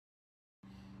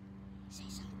Say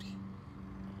something.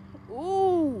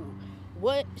 Ooh,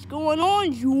 what's going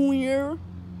on, Junior?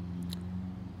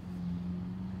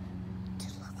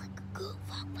 Just look like a good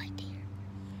walk right there.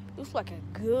 Looks like a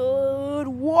good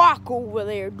walk over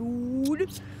there,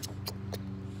 dude.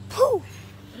 Poof.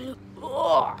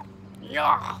 Ugh.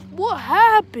 Yeah. What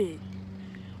happened?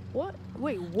 What?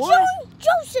 Wait, what?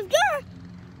 Joseph, you're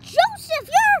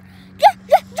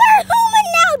human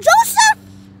now, Joseph.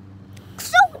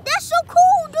 That's so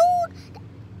cool, dude.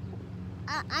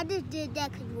 I just did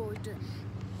that because you always do it.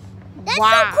 That's so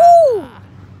cool.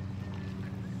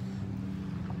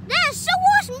 That's so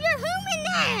awesome. You're human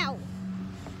now.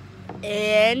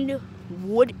 And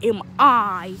what am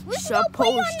I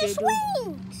supposed to do?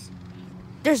 Swings.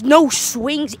 There's no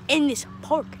swings in this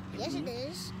park. Yes, it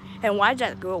is. And why is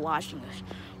that girl watching us?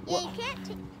 Yeah, you can't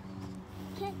take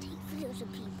videos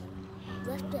of people.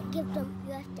 You have to give them.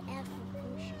 You have to ask for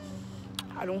permission.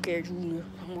 I don't care, Junior.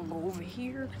 I'm gonna go over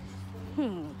here.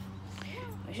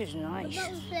 This is nice. What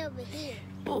about we play over here?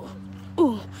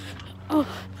 Ooh,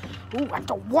 I have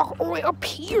to walk all the way up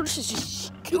here. This is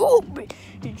just stupid,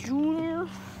 Junior.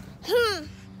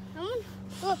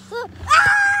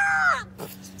 Ah!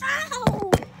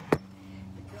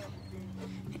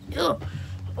 Ow!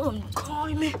 I'm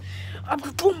climbing. I'm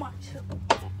doing myself.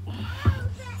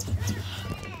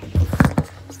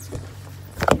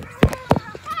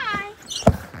 Hi.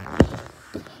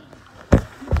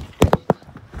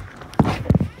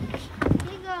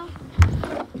 Here you go.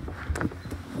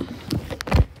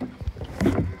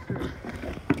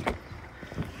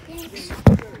 Thanks.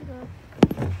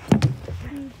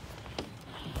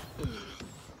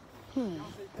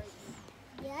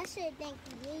 Yeah, I said thank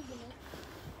you, didn't it?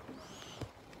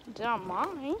 It's not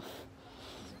mine.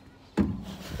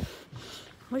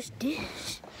 What's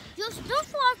this? Just don't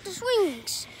fall off the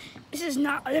swings. This is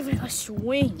not even a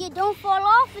swing. Yeah, don't fall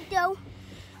off it though.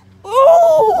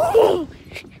 Oh!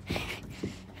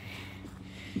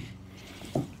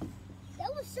 That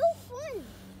was so fun.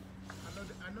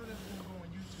 I know that's gonna go on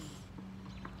YouTube.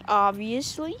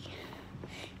 Obviously.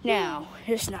 Now,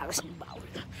 let's not listen about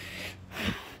it.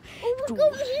 Oh, look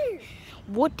over here.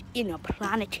 What in a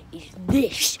planet is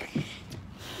this?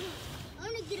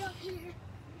 I'm gonna get up here.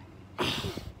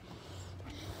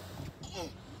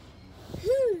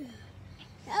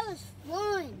 That was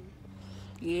fun.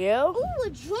 Yeah? Ooh, a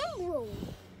drum roll.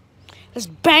 Let's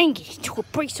bang it till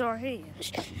it breaks our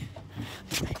hands.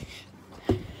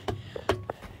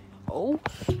 Oh.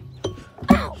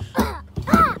 Ow, ah,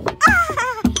 ah,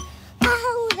 ah.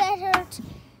 Ow, that hurts.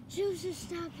 Joseph,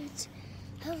 stop it.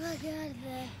 Oh my God,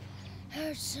 that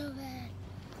hurts so bad.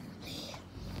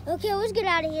 Okay, let's get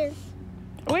out of here.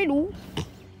 Wait, no.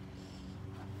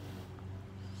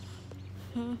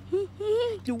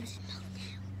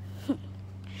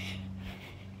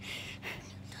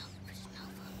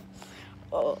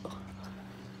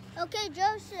 Okay,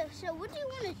 Joseph, so what do you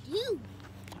want to do?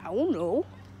 I don't know.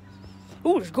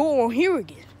 Oh, let's go on here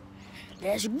again.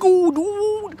 Let's go,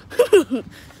 dude.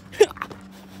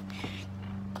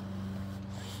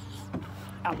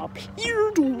 I'm up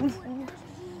here, dude.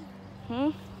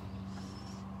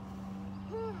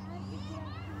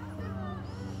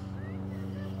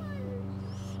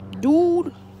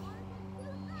 Dude.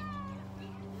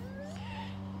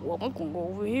 Well, I'm gonna go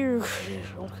over here. I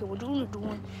don't care what Junior's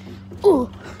doing.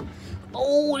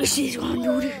 Oh, this is gonna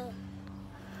do this.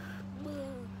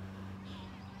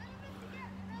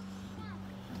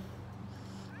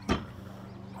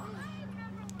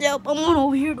 Yep, I'm on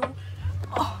over here, dude.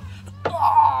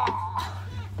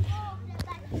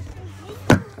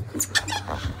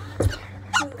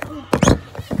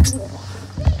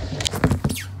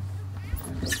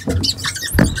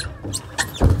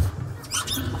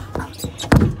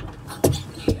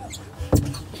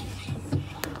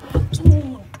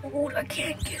 Dude, I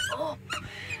can't get up.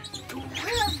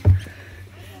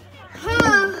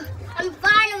 I'm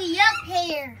finally up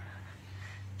here.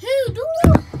 Hey, dude.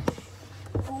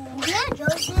 Oh, yeah,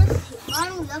 Joseph. You're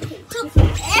finally up here. Took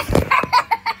forever.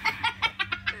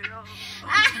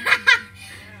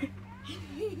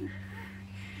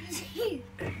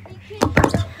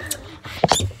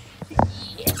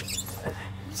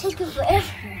 Taking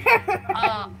forever.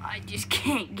 I just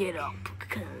can't get up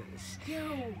because.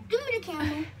 Yo, give me the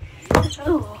camera.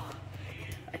 Oh,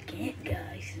 I can't,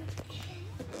 guys.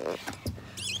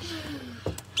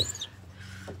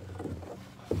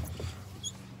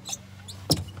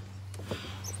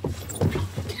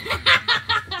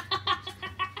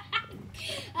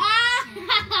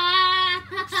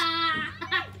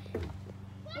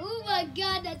 Oh my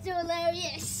God, that's so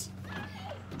hilarious.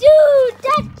 Dude,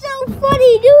 that's so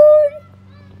funny, dude.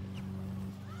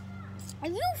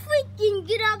 If you freaking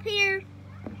get up here,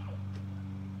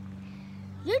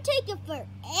 you're taking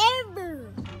forever.